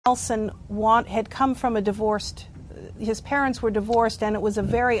Nelson had come from a divorced, his parents were divorced, and it was a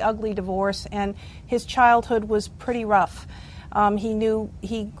very ugly divorce, and his childhood was pretty rough.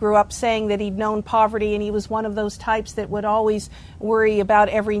 He grew up saying that he'd known poverty, and he was one of those types that would always worry about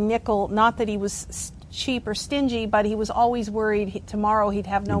every nickel. Not that he was cheap or stingy, but he was always worried tomorrow he'd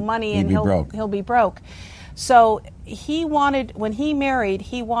have no money and he'll be broke. So when he married,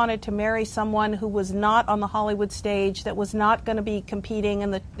 he wanted to marry someone who was not on the Hollywood stage, that was not going to be competing,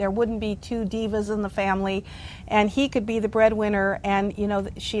 and there wouldn't be two divas in the family, and he could be the breadwinner, and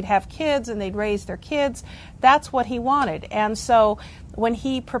she'd have kids and they'd raise their kids. That's what he wanted. And so when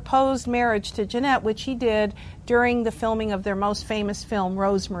he proposed marriage to Jeanette, which he did during the filming of their most famous film,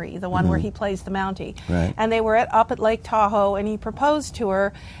 Rosemary, the one where he plays the Mountie, right. And they were up at Lake Tahoe, and he proposed to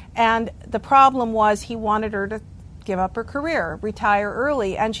her, and the problem was he wanted her to give up her career, retire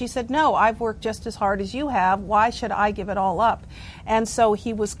early, and she said, no, I've worked just as hard as you have, why should I give it all up? And so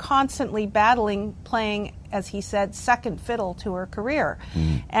he was constantly battling, playing, as he said, second fiddle to her career.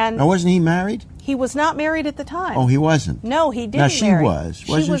 And now, wasn't he married? He was not married at the time. Oh, he wasn't? No, he didn't. Now, she marry. was.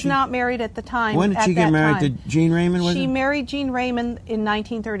 Wasn't she was not married at the time. When did she get married to Gene Raymond? She married Gene Raymond in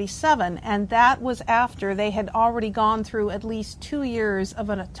 1937, and that was after they had already gone through at least 2 years of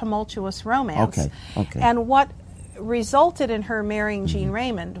a tumultuous romance. Okay. And what resulted in her marrying Gene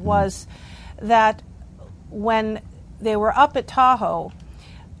Raymond was that when they were up at Tahoe,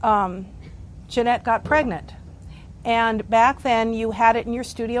 Jeanette got pregnant. And back then, you had it in your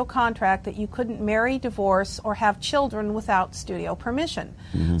studio contract that you couldn't marry, divorce, or have children without studio permission.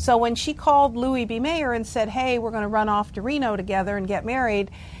 So when she called Louis B. Mayer and said, hey, we're going to run off to Reno together and get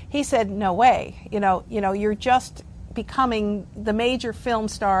married, he said, no way. You're just becoming the major film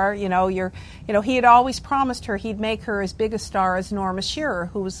star. He had always promised her he'd make her as big a star as Norma Shearer,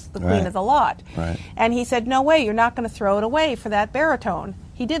 who was the queen of the lot. Right. And he said, no way, you're not going to throw it away for that baritone.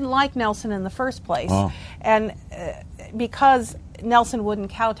 He didn't like Nelson in the first place. And because Nelson wouldn't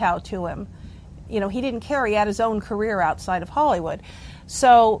kowtow to him, he didn't care. He had his own career outside of Hollywood.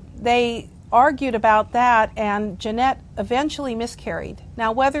 So they argued about that, and Jeanette eventually miscarried.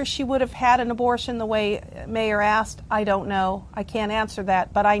 Now, whether she would have had an abortion the way Mayer asked, I don't know. I can't answer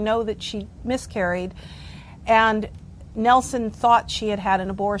that, but I know that she miscarried, and Nelson thought she had had an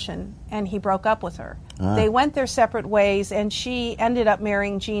abortion, and he broke up with her. They went their separate ways, and she ended up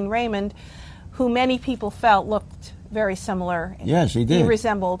marrying Gene Raymond, who many people felt looked very similar. Yes, he did. He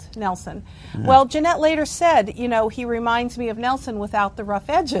resembled Nelson. Well, Jeanette later said, he reminds me of Nelson without the rough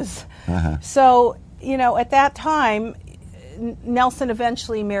edges. So, at that time, Nelson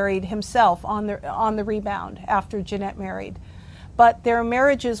eventually married himself on the rebound after Jeanette married. But their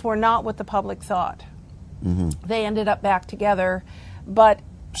marriages were not what the public thought. They ended up back together, but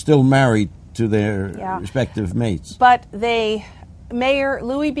still married to their respective mates. But Louis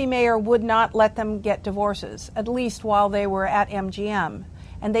B. Mayer would not let them get divorces, at least while they were at MGM.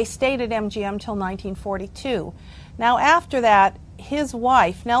 And they stayed at MGM till 1942. Now, after that, his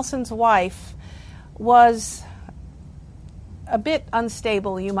wife, Nelson's wife, was a bit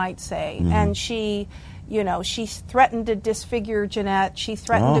unstable, you might say. And she threatened to disfigure Jeanette. She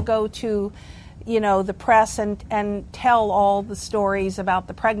threatened to go to the press and tell all the stories about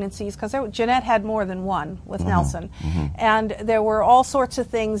the pregnancies, because Jeanette had more than one with Nelson. And there were all sorts of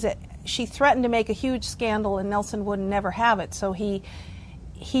things that she threatened to make a huge scandal, and Nelson would never have it. So he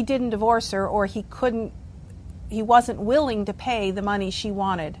didn't divorce her, or he wasn't willing to pay the money she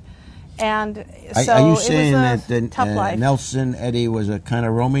wanted. And so are you saying that Nelson Eddy was a kind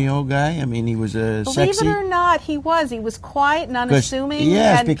of Romeo guy? I mean, he was a Believe sexy... it or not, he was. He was quiet and unassuming.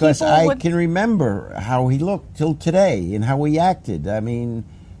 Yes, and because I can remember how he looked till today and how he acted. I mean,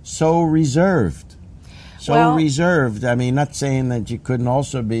 so reserved. Reserved. I mean, not saying that you couldn't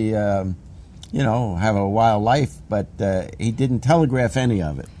also be, have a wild life, but he didn't telegraph any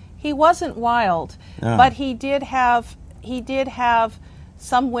of it. He wasn't wild, but he did have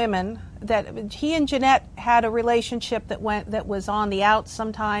some women that he and Jeanette had a relationship that was on the outs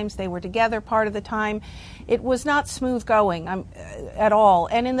sometimes. They were together part of the time. It was not smooth going at all.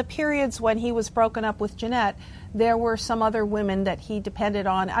 And in the periods when he was broken up with Jeanette, there were some other women that he depended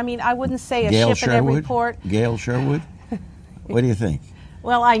on. I mean, I wouldn't say a ship in every port. Gail Sherwood? What do you think?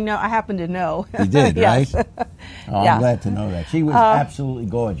 Well, I happen to know. You did, yes. right? I'm glad to know that. She was absolutely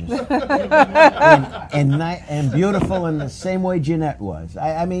gorgeous. and beautiful in the same way Jeanette was.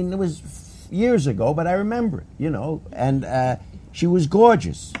 I mean, it was years ago, but I remember it, And she was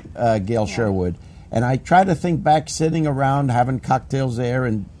gorgeous, Gail Sherwood. And I try to think back, sitting around, having cocktails there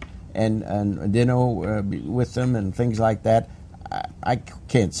and dinner with them and things like that. I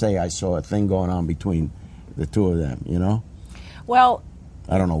can't say I saw a thing going on between the two of them, Well,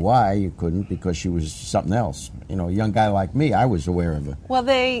 I don't know why you couldn't, because she was something else. You know, a young guy like me, I was aware of her. Well,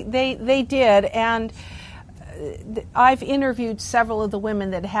 they did, and I've interviewed several of the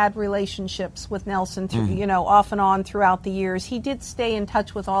women that had relationships with Nelson, you know, off and on throughout the years. He did stay in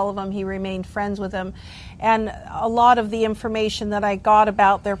touch with all of them. He remained friends with them. And a lot of the information that I got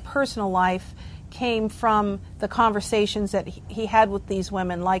about their personal life came from the conversations that he had with these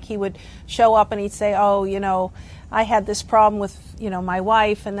women. Like, he would show up and he'd say, oh, you know, I had this problem with, you know, my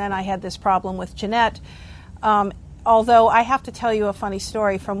wife, and then I had this problem with Jeanette. Although I have to tell you a funny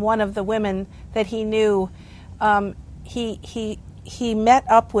story from one of the women that he knew. He met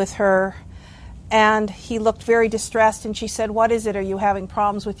up with her, and he looked very distressed, and she said, what is it? Are you having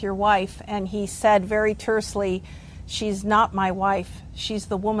problems with your wife? And he said very tersely, she's not my wife. She's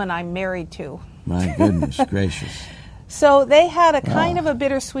the woman I'm married to. My goodness gracious. So they had a kind of a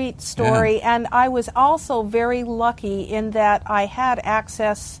bittersweet story, and I was also very lucky in that I had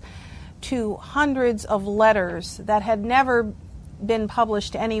access to hundreds of letters that had never been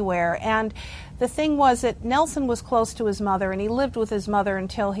published anywhere. And the thing was that Nelson was close to his mother, and he lived with his mother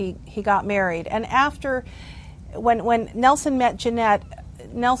until he got married. And after, when Nelson met Jeanette,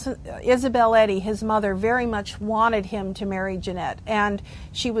 Isabel Eddy, his mother, very much wanted him to marry Jeanette, and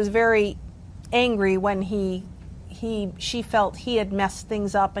she was very angry when she felt he had messed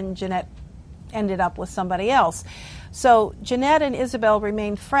things up and Jeanette ended up with somebody else. So Jeanette and Isabel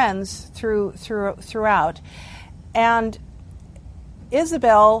remained friends throughout. And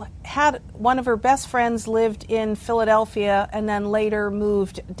Isabel had one of her best friends lived in Philadelphia and then later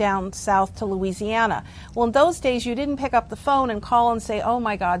moved down south to Louisiana. Well, in those days, you didn't pick up the phone and call and say, oh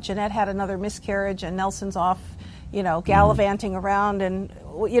my God, Jeanette had another miscarriage and Nelson's off, you know, gallivanting around. And,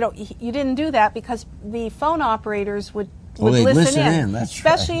 you know, you didn't do that because the phone operators would listen in. That's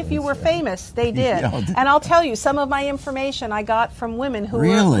especially if you were famous. They did. And I'll tell you, some of my information I got from women who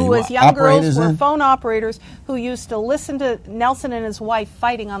were, as young girls, were phone operators who used to listen to Nelson and his wife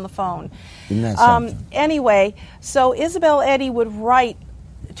fighting on the phone. Anyway, so Isabel Eddy would write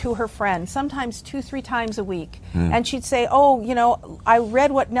to her friend, sometimes 2-3 times a week. And she'd say, oh, you know, I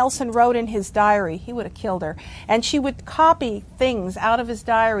read what Nelson wrote in his diary. He would have killed her. And she would copy things out of his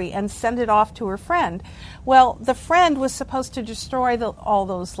diary and send it off to her friend. Well, the friend was supposed to destroy all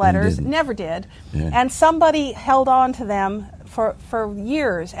those letters, never did. And somebody held on to them for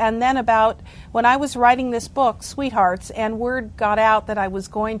years. And then about when I was writing this book, Sweethearts, and word got out that I was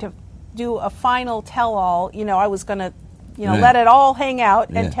going to do a final tell-all, you know, I was going to let it all hang out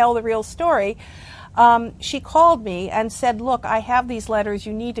and tell the real story. She called me and said, look, I have these letters,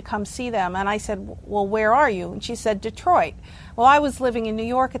 you need to come see them. And I said, well, where are you? And she said, Detroit. Well, I was living in New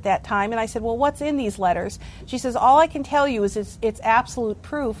York at that time, and I said, well, what's in these letters? She says, all I can tell you is it's absolute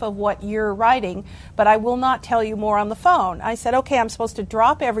proof of what you're writing, but I will not tell you more on the phone. I said, okay, I'm supposed to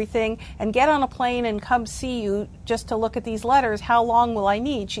drop everything and get on a plane and come see you just to look at these letters. How long will I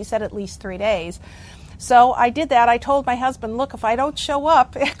need? She said, at least 3 days. So I did that. I told my husband, look, if I don't show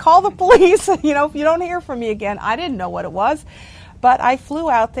up, call the police, you know, if you don't hear from me again. I didn't know what it was. But I flew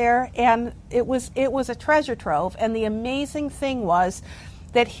out there, and it was a treasure trove. And the amazing thing was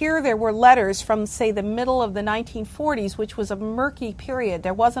that here there were letters from, say, the middle of the 1940s, which was a murky period.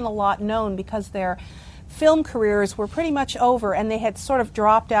 There wasn't a lot known because their film careers were pretty much over, and they had sort of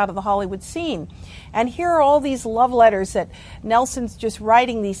dropped out of the Hollywood scene. And here are all these love letters that Nelson's just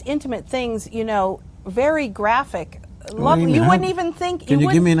writing, these intimate things, you know, very graphic. You wouldn't even think. Can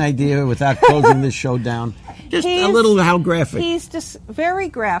you give me an idea without closing this show down? Just a little how graphic. He's just very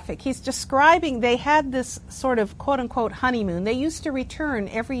graphic. He's describing, they had this sort of quote-unquote honeymoon. They used to return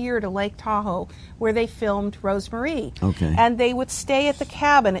every year to Lake Tahoe where they filmed Rosemarie. Okay. And they would stay at the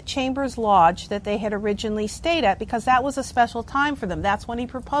cabin at Chambers Lodge that they had originally stayed at because that was a special time for them. That's when he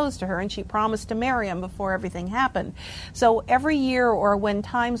proposed to her, and she promised to marry him before everything happened. So every year, or when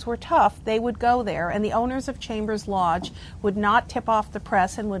times were tough, they would go there, and the owners of Chambers Lodge would not tip off the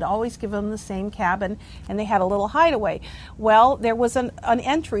press and would always give them the same cabin, and they had a little hideaway. Well, there was an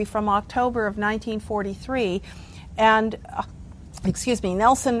entry from October of 1943, and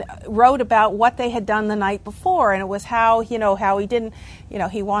Nelson wrote about what they had done the night before, and it was how he didn't,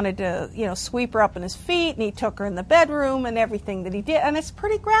 he wanted to, sweep her up in his feet, and he took her in the bedroom and everything that he did, and it's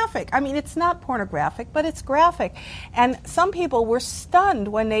pretty graphic. I mean, it's not pornographic, but it's graphic. And some people were stunned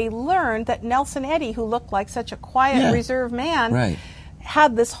when they learned that Nelson Eddy, who looked like such a quiet, reserved man,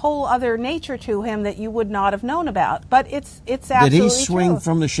 had this whole other nature to him that you would not have known about. But it's absolutely true. Did he swing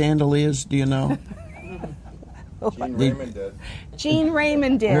from the chandeliers, do you know? Gene Raymond did. Gene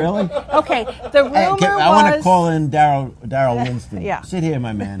Raymond did. Really? Okay. The rumor was... I want to call in Darryl Winston. Yeah. Sit here,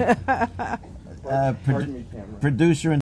 my man. Producer and